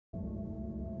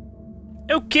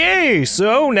Okay,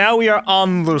 so now we are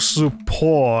on the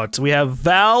support. We have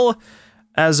Val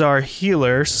as our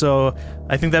healer, so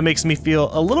I think that makes me feel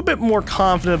a little bit more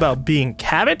confident about being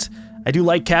Cabot. I do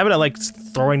like Cabot. I like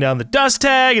throwing down the dust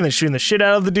tag and then shooting the shit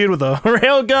out of the dude with a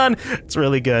railgun. It's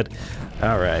really good.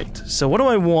 Alright, so what do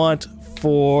I want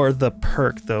for the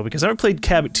perk, though? Because I haven't played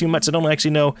Cabot too much, I don't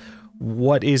actually know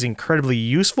what is incredibly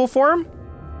useful for him.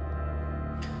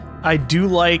 I do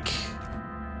like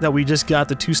that we just got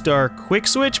the 2-star quick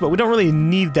switch, but we don't really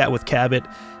need that with Cabot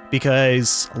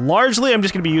because largely I'm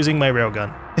just going to be using my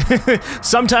railgun.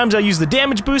 Sometimes I use the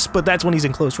damage boost, but that's when he's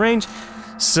in close range.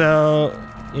 So,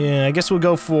 yeah, I guess we'll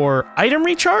go for item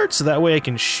recharge, so that way I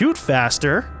can shoot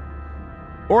faster.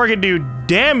 Or I can do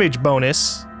damage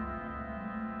bonus,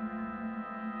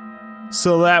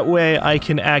 so that way I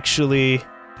can actually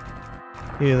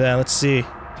do that. Let's see.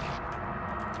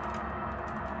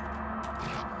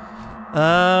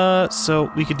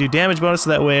 So we could do damage bonus, so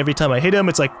that way every time I hit him,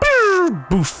 it's like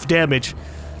boof damage.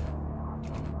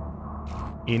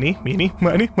 Eeny, meeny,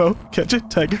 miny, mo, catch a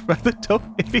tiger by the toe.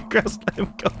 If he growls, let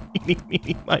him go. Eeny,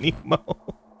 meeny, miny, mo.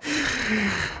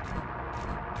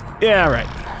 Yeah, right.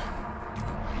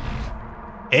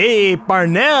 Hey,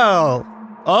 Parnell!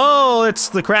 Oh, it's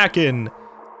the Kraken.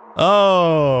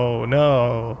 Oh,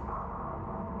 no.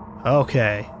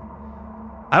 Okay.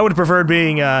 I would have preferred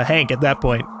being Hank at that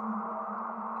point.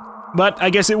 But I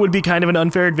guess it would be kind of an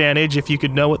unfair advantage if you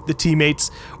could know what the teammates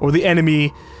or the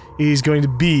enemy is going to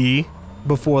be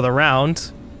before the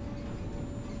round.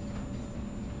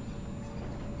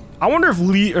 I wonder if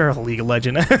League of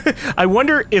Legends. I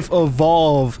wonder if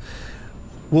Evolve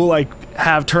will like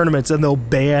have tournaments and they'll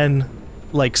ban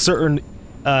like certain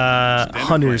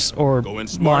hunters or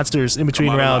monsters in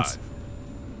between rounds.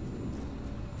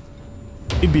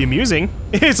 It'd be amusing.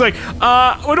 It's like,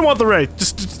 we don't want the Wraith.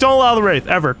 Just don't allow the Wraith,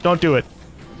 ever. Don't do it.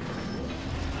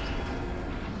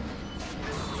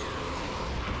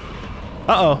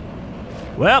 Uh-oh.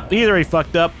 Well, he's already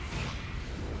fucked up.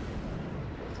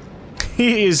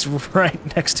 He is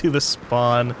right next to the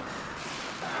spawn.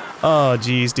 Oh,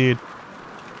 jeez, dude.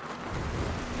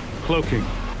 Cloaking.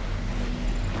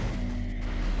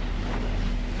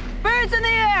 Birds in the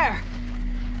air!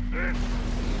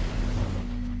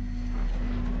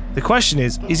 The question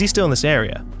is he still in this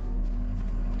area?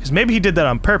 Because maybe he did that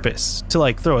on purpose, to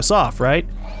like throw us off, right?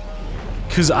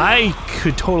 Because I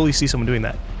could totally see someone doing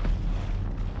that.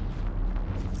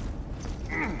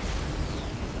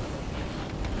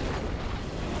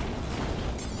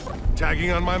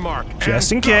 Tagging on my mark.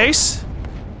 Just in case.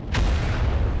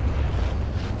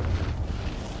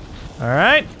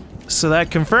 Alright, so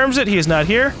that confirms it, he is not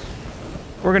here.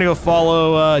 We're gonna go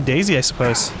follow Daisy, I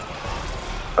suppose.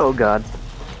 Oh god.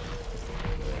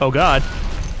 Oh god.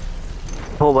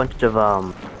 A whole bunch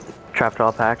of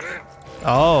trapdoor packs.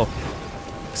 Oh.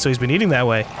 So he's been eating that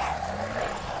way.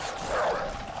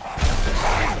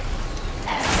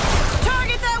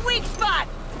 Target that weak spot!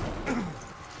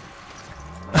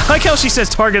 I like how she says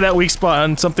target that weak spot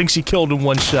on something she killed in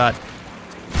one shot.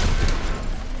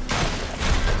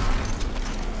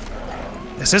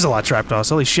 This is a lot of trapdoors,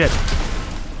 holy shit.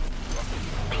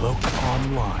 Cloak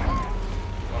online.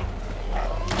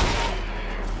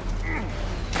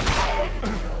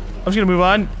 I'm just gonna move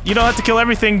on. You don't have to kill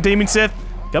everything, Demon Sith.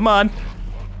 Come on.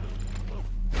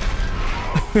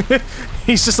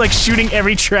 He's just like shooting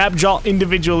every trap jaw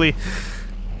individually.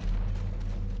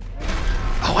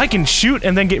 Oh, I can shoot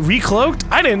and then get recloaked?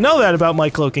 I didn't know that about my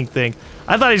cloaking thing.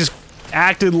 I thought I just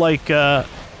acted like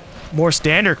more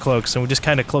standard cloaks and would just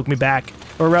kind of cloak me back.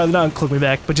 Or rather, not cloak me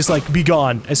back, but just like be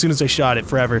gone as soon as I shot it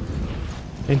forever.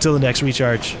 Until the next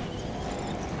recharge.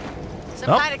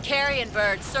 Some kind of carrion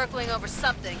bird circling over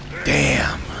something.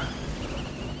 Damn.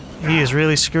 He is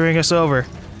really screwing us over.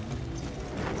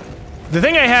 The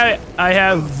thing I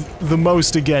have the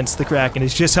most against the Kraken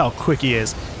is just how quick he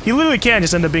is. He literally can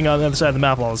just end up being on the other side of the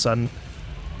map all of a sudden.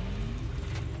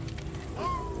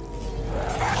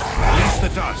 Release the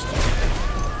dust.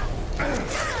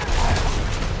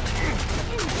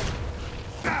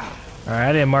 Alright,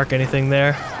 I didn't mark anything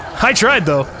there. I tried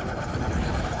though.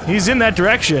 He's in that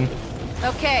direction.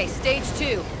 Okay, stage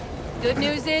 2. Good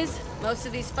news is, most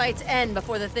of these fights end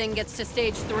before the thing gets to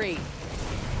stage 3.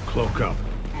 Cloak up.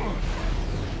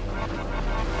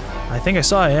 I think I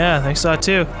saw it, yeah, I think I saw it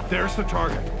too. There's the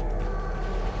target.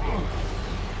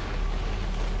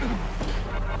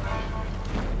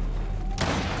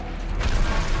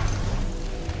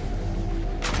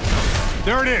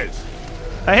 There it is.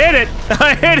 I hit it!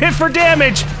 I hit it for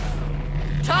damage!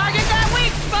 Target that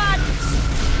weak spot!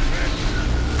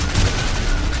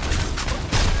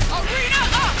 Arena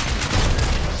up!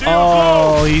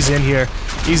 Oh, Oh, he's in here.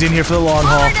 He's in here for the long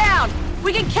haul. Armor down!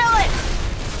 We can kill it!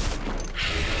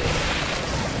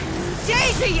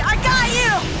 Daisy, I got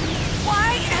you!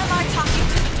 Why am I talking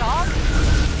to the dog?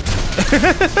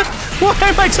 Why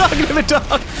am I talking to the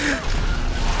dog?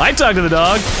 I talk to the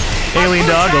dog. Alien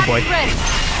dog, oh boy. Ready.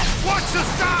 Watch the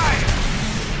sky!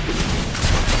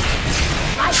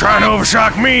 Trying to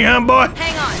overshock me, huh, boy?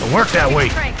 Hang on. Don't work that way.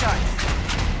 Crank darts.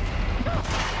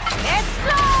 It's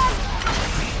done!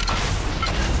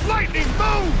 Lightning,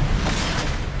 move!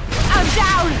 I'm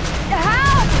down!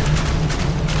 Help!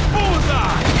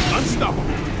 Bullseye!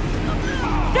 Unstoppable.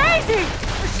 Daisy!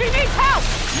 She needs help!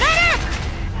 Medic!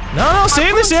 No, stay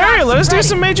in this area. Let us do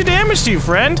some major damage to you,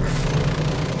 friend.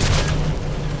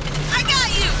 I got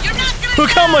you! You're not gonna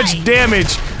Look how much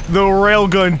damage the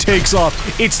railgun takes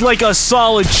off. It's like a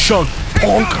solid chunk.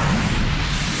 Bonk.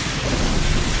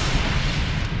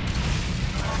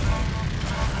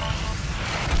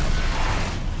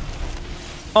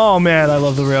 Oh man, I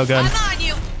love the railgun. I'm on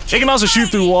you! It can also shoot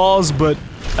through walls, but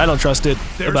I don't trust it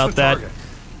There's about the that. target.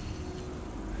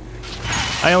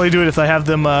 I only do it if I have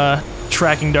them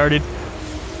tracking darted.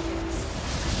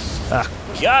 Ah,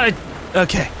 got it.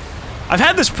 Okay. I've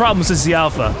had this problem since the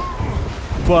alpha,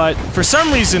 but for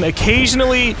some reason,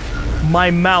 occasionally,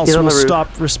 my mouse Get on will the roof.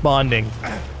 stop responding.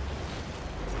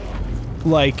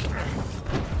 Like,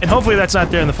 and hopefully that's not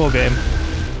there in the full game.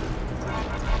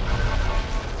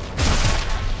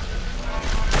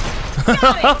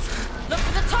 Got it! Look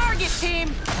for the target,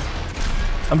 team!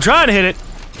 I'm trying to hit it.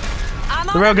 I'm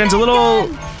The on railgun's a little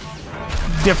gun.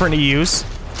 different to use.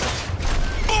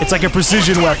 It's like a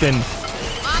precision weapon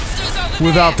Monsters over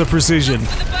without the there. precision.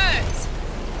 For the birds.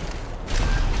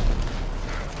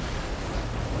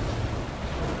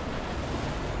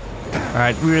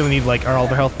 Alright, we really need, like, all of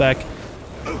our health back.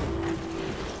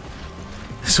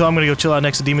 So I'm gonna go chill out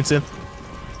next to Demon Synth.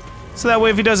 So that way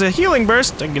if he does a healing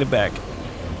burst, I can get it back.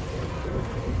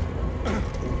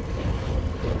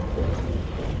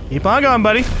 Keep on going,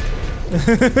 buddy.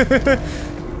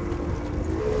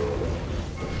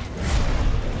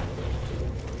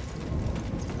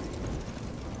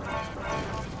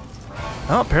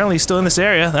 Oh, apparently he's still in this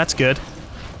area. That's good.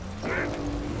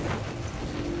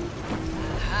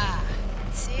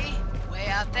 See? Way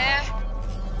out there.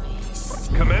 We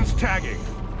see. Commence tagging.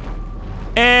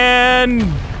 And...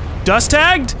 dust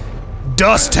tagged?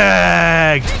 Dust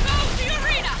tagged! Here goes the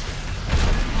arena!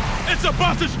 It's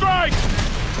about to strike!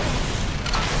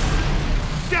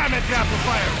 Damage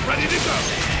amplifier, ready to go.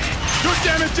 Your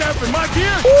damage amp in my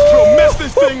gear will mess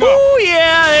this thing up. Oh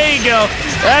yeah, there you go.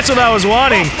 That's what I was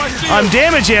wanting. I'm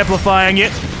damage amplifying it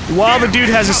while the dude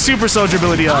has his super soldier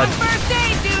ability on. First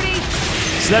aid duty!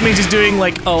 So that means he's doing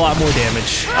like a lot more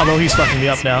damage. Although he's fucking me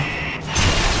up now.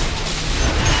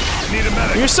 Need a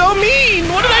medic. You're so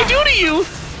mean! What did I do to you?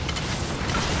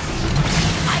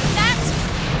 Like that?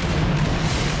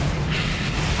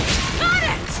 Got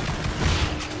it!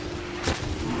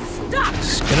 Stop!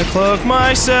 Just gonna cloak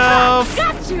myself.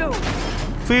 Got you!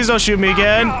 Please don't shoot me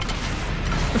again.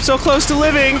 I'm so close to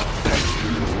living.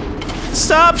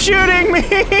 Stop shooting me!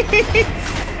 Need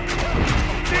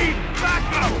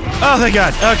backup. Oh, thank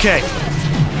God. Okay.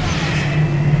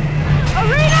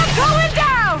 Arena going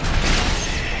down!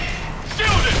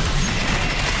 Shielded.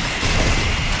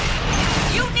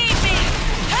 You need me!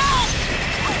 Help!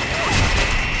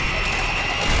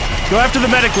 Go after the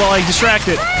medic while I distract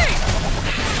it.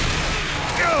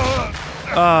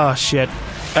 Oh, shit.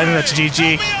 I think that's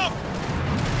GG. Help!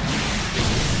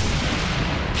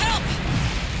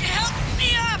 Help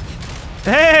me up!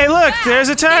 Hey, look! There's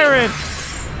a tyrant!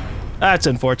 That's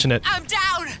unfortunate. I'm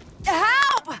down!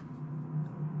 Help!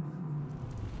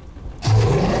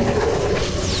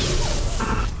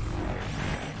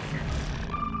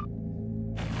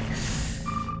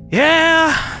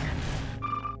 Yeah!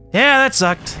 Yeah, that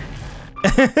sucked.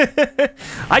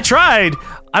 I tried!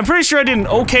 I'm pretty sure I did an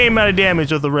okay amount of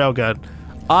damage with the railgun.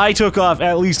 I took off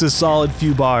at least a solid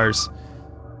few bars.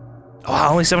 Oh,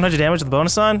 only 700 damage with the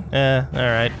bonus on?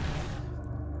 Alright.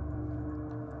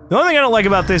 The only thing I don't like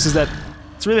about this is that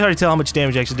it's really hard to tell how much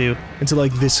damage I actually do until,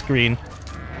 like, this screen.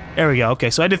 There we go. Okay,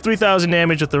 so I did 3,000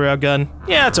 damage with the railgun.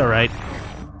 Yeah, that's alright.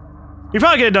 We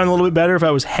probably could have done a little bit better if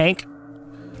I was Hank.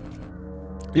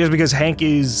 Just because Hank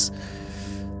is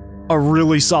a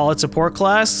really solid support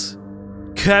class.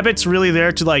 Cabot's really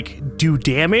there to, like, do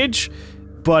damage,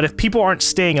 but if people aren't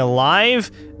staying alive,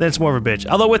 then it's more of a bitch.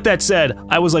 Although, with that said,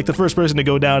 I was, like, the first person to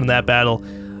go down in that battle,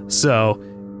 so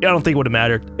I don't think it would have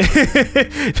mattered.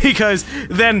 Because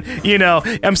then, you know,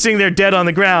 I'm sitting there dead on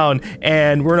the ground,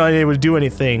 and we're not able to do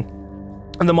anything.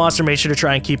 And the monster made sure to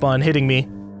try and keep on hitting me.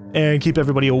 and keep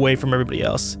everybody away from everybody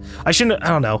else. I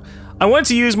don't know. I wanted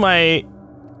to use my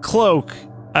cloak.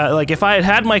 Like, if I had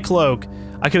had my cloak,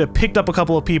 I could have picked up a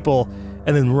couple of people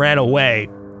and then ran away.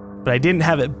 But I didn't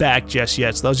have it back just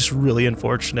yet, so that was just really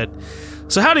unfortunate.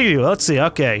 So how do you do? Let's see.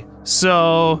 Okay.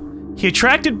 So he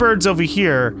attracted birds over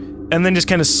here and then just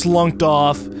kind of slunked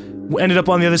off. Ended up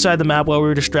on the other side of the map while we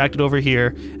were distracted over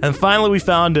here. And finally we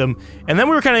found him. And then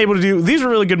we were kind of able to do... These were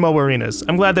really good mobile arenas.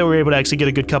 I'm glad that we were able to actually get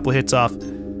a good couple of hits off.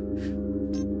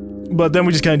 But then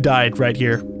we just kind of died right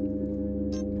here.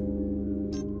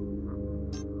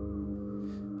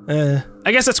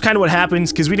 I guess that's kind of what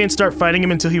happens, because we didn't start fighting him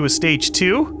until he was stage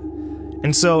 2.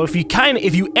 And so if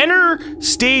you enter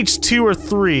stage 2 or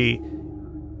 3,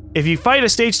 if you fight a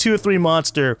stage 2 or 3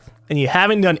 monster and you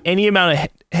haven't done any amount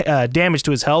of damage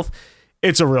to his health,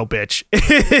 it's a real bitch.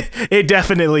 It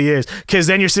definitely is, because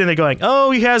then you're sitting there going,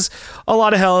 oh, he has a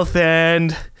lot of health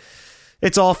and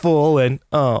it's all full, and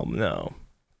oh no.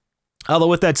 Although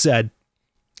with that said,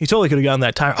 he totally could have gotten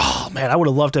that tyrant. Oh man, I would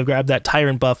have loved to have grabbed that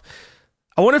tyrant buff.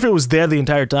 I wonder if it was there the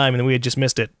entire time and we had just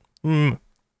missed it. Alright,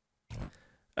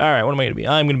 what am I going to be?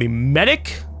 I'm going to be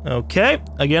medic. Okay.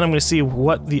 Again, I'm going to see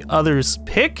what the others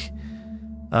pick.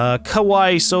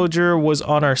 Kawaii Soldier was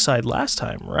on our side last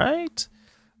time, right?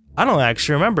 I don't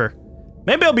actually remember.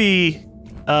 Maybe I'll be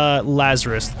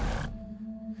Lazarus.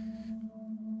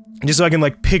 Just so I can,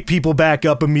 like, pick people back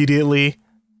up immediately.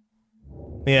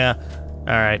 Yeah.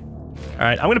 Alright.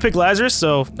 Alright, I'm going to pick Lazarus,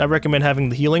 so I recommend having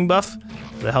the healing buff.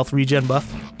 The health regen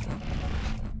buff.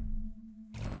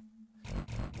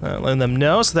 Letting them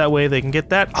know so that way they can get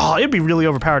that. Oh, it'd be really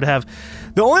overpowered to have.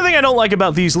 The only thing I don't like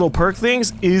about these little perk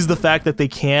things is the fact that they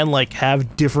can, like,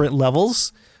 have different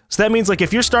levels. So that means, like,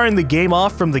 if you're starting the game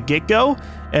off from the get-go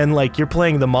and, like, you're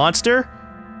playing the monster,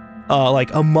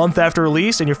 like, a month after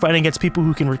release and you're fighting against people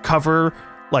who can recover,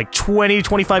 like, 20,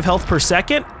 25 health per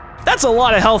second, that's a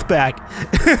lot of health back.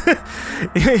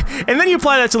 And then you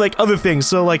apply that to, like, other things.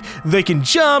 So, like, they can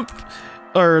jump,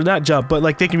 or not jump, but,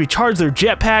 like, they can recharge their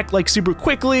jetpack, like, super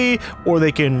quickly, or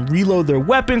they can reload their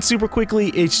weapon super quickly.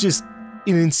 It's just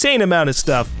an insane amount of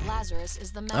stuff. Lazarus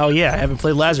is the Oh yeah, I haven't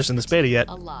played Lazarus in this beta yet.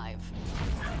 Alive.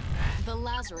 The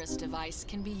Lazarus device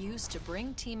can be used to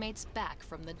bring teammates back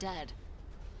from the dead.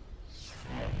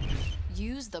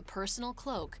 Use the personal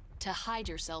cloak to hide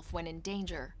yourself when in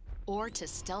danger, or to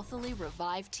stealthily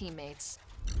revive teammates.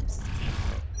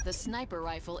 The sniper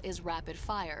rifle is rapid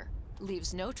fire,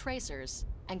 leaves no tracers,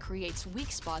 and creates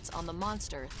weak spots on the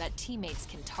monster that teammates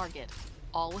can target,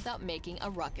 all without making a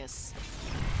ruckus.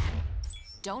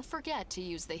 Don't forget to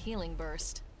use the healing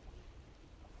burst.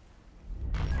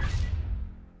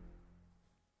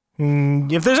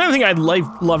 If there's anything I'd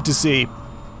love to see,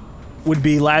 would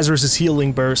be Lazarus's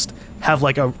healing burst have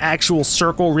like an actual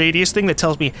circle radius thing that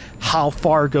tells me how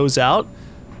far it goes out.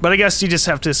 But I guess you just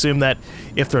have to assume that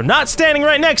if they're not standing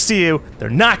right next to you,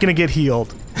 they're not gonna get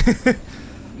healed.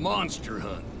 Monster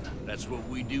hunt. That's what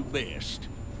we do best.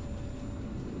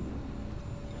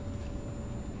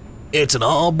 It's an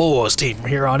all boys team from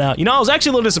here on out. You know, I was actually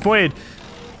a little disappointed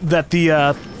that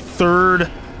the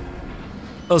third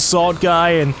assault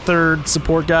guy and third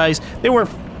support guys, they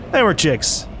weren't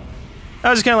chicks. I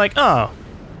was just kind of like, oh,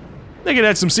 they could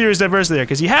add some serious diversity there,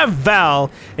 because you have Val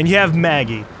and you have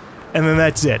Maggie, and then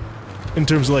that's it in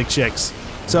terms of like chicks.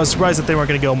 So I was surprised that they weren't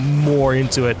going to go more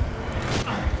into it.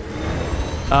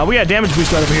 We got a damage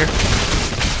boost right over here.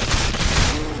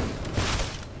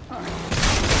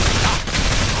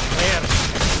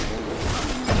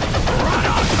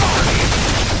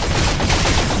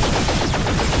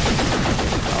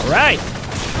 All right.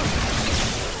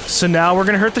 So now we're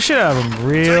gonna hurt the shit out of him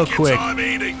real quick.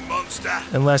 Eating,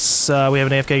 unless we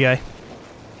have an AFK guy.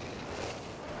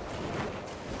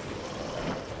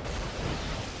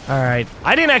 Alright.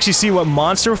 I didn't actually see what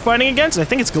monster we're fighting against. I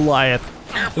think it's Goliath.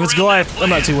 If it's Goliath, I'm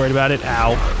not too worried about it.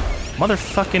 Ow.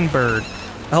 Motherfucking bird.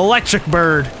 Electric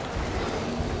bird.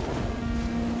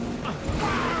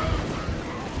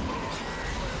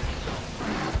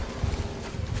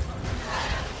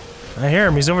 I hear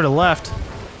him. He's over to the left.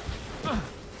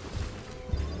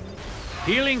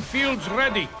 Healing fields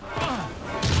ready.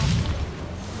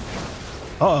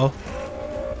 Uh-oh.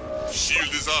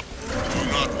 Shield is up.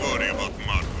 Do not worry about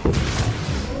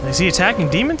Marco. Is he attacking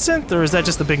Demon Synth, or is that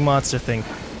just the big monster thing?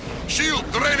 Shield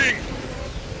draining.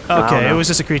 Okay, it was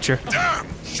just a creature. Damn.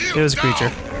 Shield It was a creature.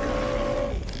 down.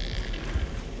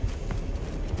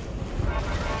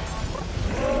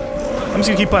 I'm just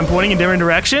gonna keep on pointing in different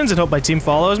directions and hope my team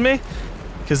follows me,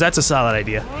 because that's a solid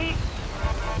idea.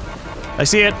 I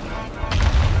see it.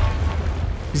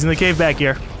 He's in the cave back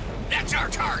here. That's our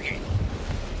target.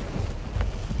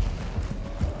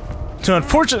 So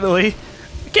unfortunately,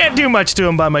 I can't do much to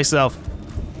him by myself.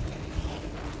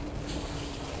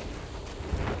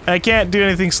 I can't do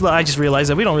anything slow. I just realized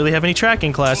that we don't really have any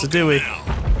tracking classes, do we?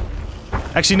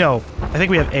 Actually, no. I think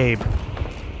we have Abe.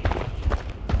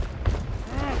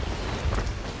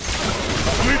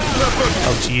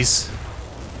 Oh, jeez.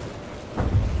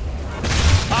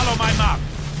 Follow my mark.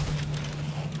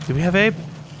 Do we have Abe?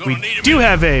 We do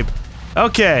have Abe.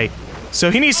 Okay. So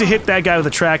he needs to hit that guy with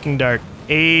a tracking dart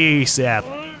ASAP.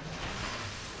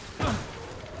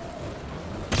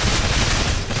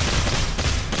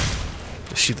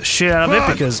 Just shoot the shit out of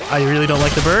it because I really don't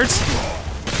like the birds.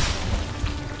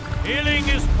 Healing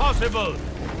is possible.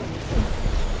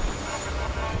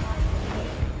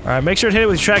 Alright, make sure to hit it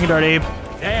with your tracking dart, Abe.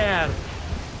 There.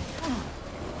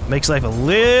 Makes life a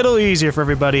little easier for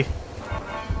everybody.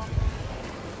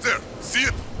 There, see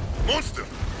it? Monster.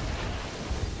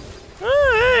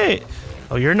 Oh, hey!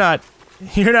 Oh, you're not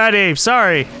Abe,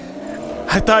 sorry.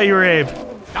 I thought you were Abe.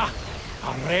 Ah,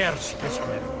 a rare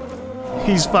specimen.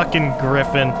 He's fucking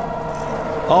Griffin.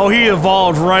 Oh, he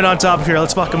evolved right on top of here.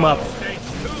 Let's fuck him up. Stage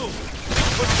 2.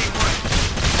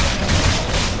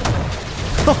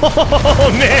 Oh,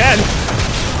 man!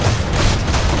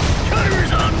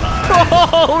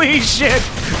 Holy shit!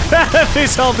 Half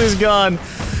his health is gone.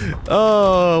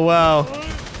 Oh, wow.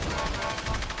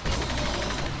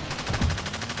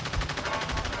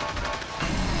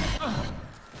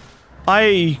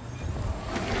 I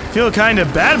feel kind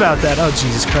of bad about that. Oh,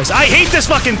 Jesus Christ. I hate this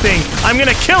fucking thing! I'm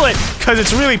gonna kill it, because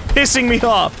it's really pissing me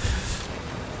off.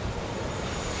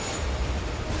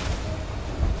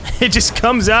 It just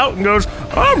comes out and goes,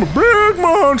 I'm a big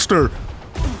monster!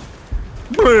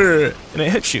 Bleh. And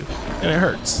it hits you, and it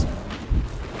hurts.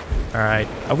 Alright,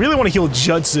 I really want to heal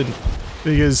Judson,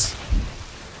 because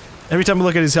every time I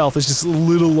look at his health, it's just a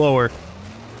little lower.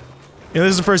 You know,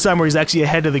 this is the first time where he's actually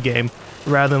ahead of the game,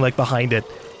 rather than, like, behind it.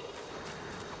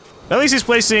 At least he's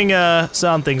placing,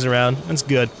 some things around. That's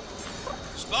good.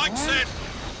 Spike set.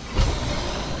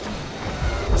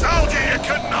 Told you you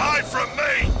couldn't hide from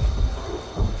me.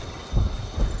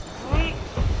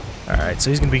 Alright, so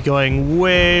he's gonna be going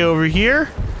way over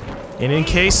here. And in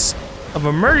case of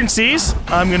emergencies,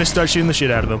 I'm gonna start shooting the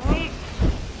shit out of him.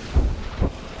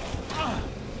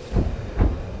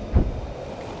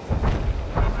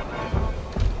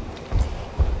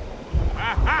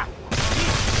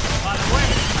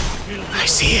 I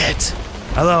see it!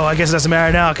 Although, I guess it doesn't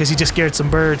matter now, because he just scared some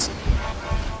birds.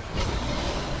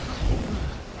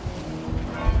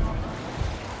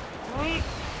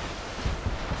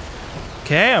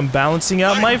 Okay, I'm balancing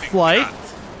out my flight.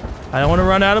 I don't want to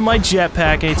run out of my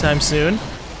jetpack anytime soon.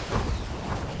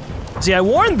 See, I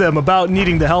warned them about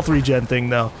needing the health regen thing,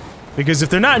 though. Because if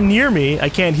they're not near me, I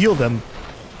can't heal them.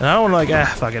 And I don't want to, like,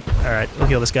 fuck it. Alright, we'll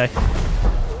heal this guy.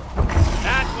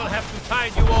 That will have to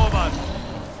tide you over.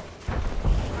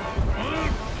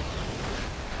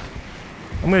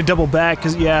 I'm gonna double back,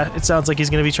 because, yeah, it sounds like he's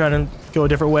gonna be trying to go a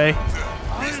different way.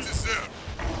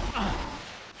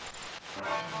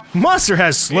 Monster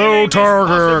has slow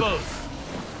target.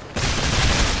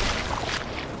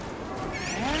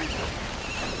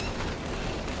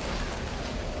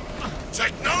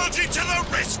 Technology to the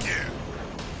rescue.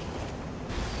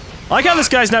 I like how this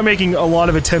guy's not making a lot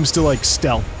of attempts to, like,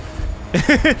 stealth.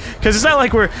 Because it's not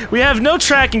like we have no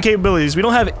tracking capabilities. We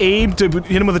don't have Abe to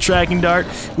hit him with a tracking dart.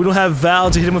 We don't have Val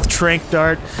to hit him with a trank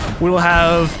dart. We don't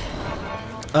have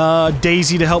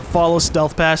Daisy to help follow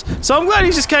stealth pass. So I'm glad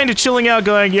he's just kind of chilling out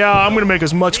going, yeah, I'm gonna make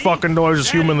as much fucking noise as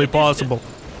humanly possible.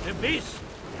 The beast.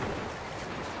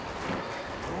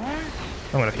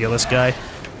 I'm gonna heal this guy.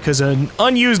 Because an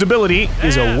unused ability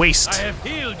is a waste. I have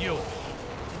healed you.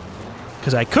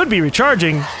 Because I could be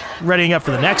recharging, readying up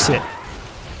for the next hit.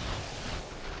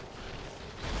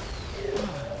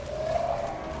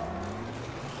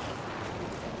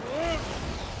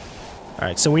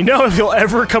 Alright, so we know if he'll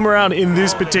ever come around in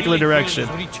this particular direction.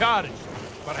 Recharged.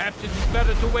 Perhaps it is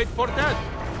better to wait for that.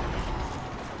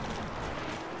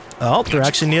 Oh, they're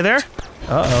actually near there?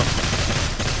 Uh-oh.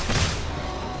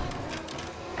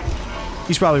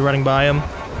 He's probably running by him.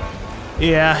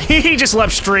 Yeah, he just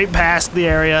leapt straight past the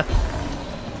area.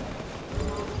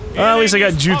 Well, at least I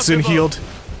got Jutsun healed.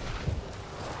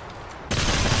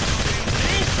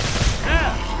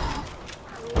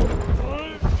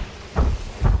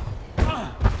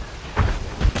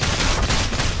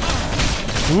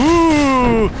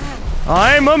 Ooh!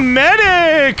 I'm a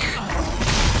medic!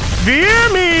 Fear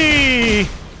me!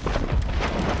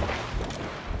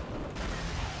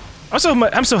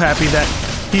 I'm so happy that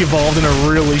he evolved in a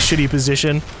really shitty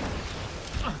position.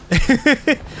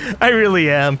 I really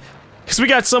am. Because we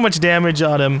got so much damage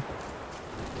on him.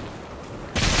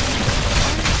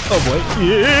 Oh boy.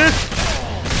 Yeah.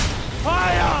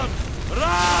 Fire!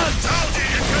 Run! Told you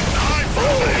you couldn't hide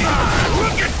from me!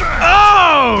 Look at that!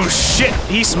 Oh shit!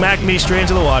 He smacked me straight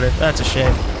into the water. That's a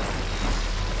shame.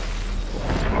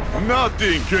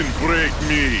 Nothing can break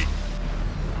me!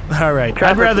 All right.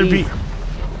 I'd rather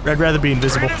be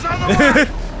invisible.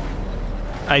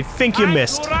 I think you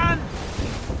missed.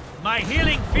 My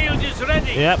healing field is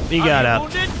ready. Yep, he got out.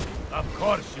 Wounded? Of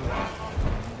course you are.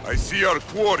 I see our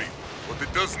quarry, but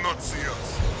it does not see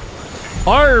us.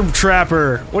 Arm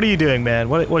trapper. What are you doing, man?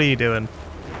 What are you doing?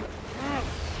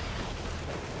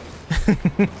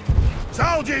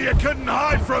 Told you you couldn't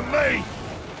hide from me!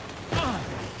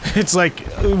 It's like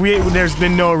there's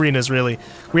been no arenas really.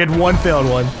 We had one failed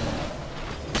one.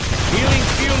 Healing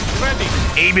field ready.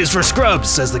 Aim is for scrubs,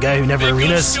 says the guy who never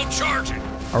arenas. Still charging.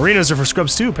 Arenas are for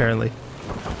scrubs too, apparently.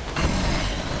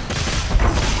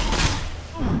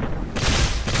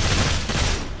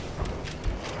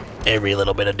 Every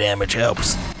little bit of damage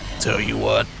helps. Tell you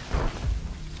what.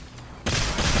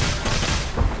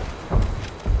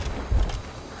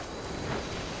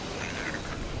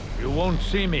 You won't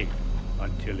see me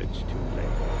until it's too late.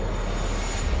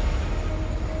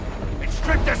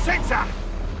 Extract the sensor!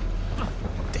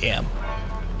 Damn.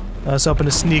 I was hoping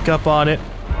to sneak up on it.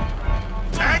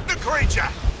 Tag the creature!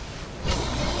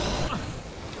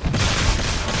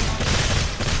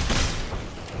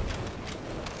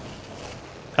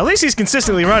 At least he's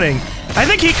consistently running. I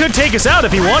think he could take us out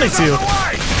if he wanted to.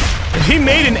 If he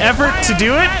made an effort to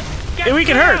do it, and we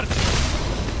could hurt.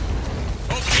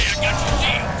 Okay, I got your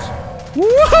shields.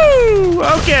 Woohoo!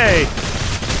 Okay.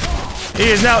 He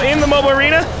is now in the mobile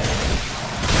arena,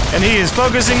 and he is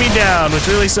focusing me down, which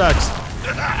really sucks.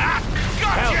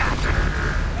 Gotcha!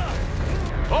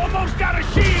 Almost out of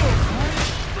shield.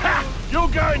 Ha! You're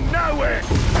going nowhere!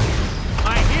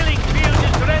 My healing field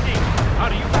is ready.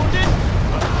 Are you wounded?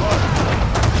 Of course.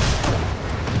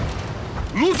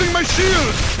 Losing my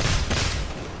shield!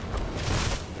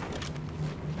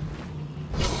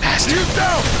 Shield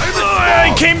down!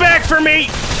 He came back for me!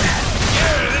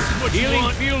 Yeah, this is what Healing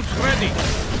field ready.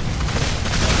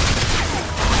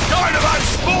 kind of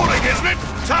unsporting, isn't it?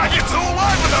 Targets all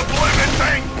over the blooming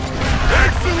thing!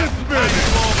 Excellent, Medic!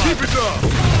 Keep it up!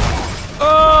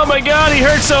 Oh my god, he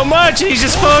hurt so much, he's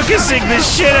just focusing the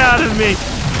shit out of me.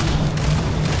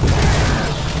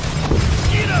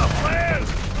 Get up, man!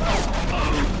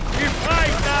 If I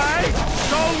die,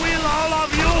 so will all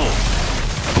of you.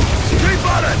 Keep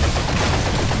on it!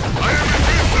 I am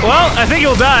invincible! Well, I think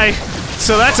he'll die,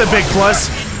 so that's a big plus.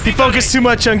 He focused too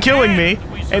much on killing me,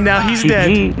 and now he's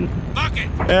dead. Knock it!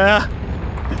 Yeah.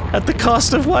 At the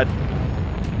cost of what?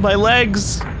 My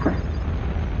legs.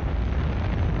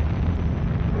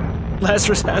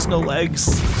 Lazarus has no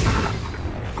legs.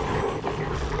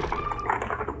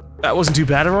 That wasn't too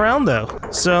bad of a round, though.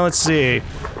 So, let's see.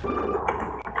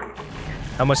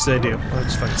 How much did I do?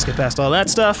 Let's fucking skip past all that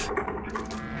stuff.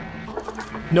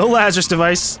 No Lazarus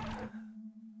device.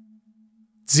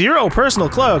 0 personal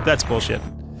cloak. That's bullshit.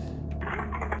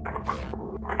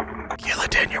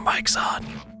 Gillidan, your mic's on.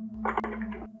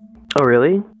 Oh,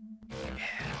 really?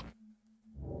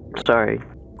 Sorry.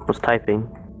 I was typing.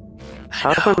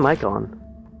 How's my mic on?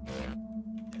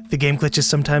 The game glitches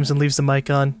sometimes and leaves the mic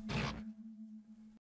on.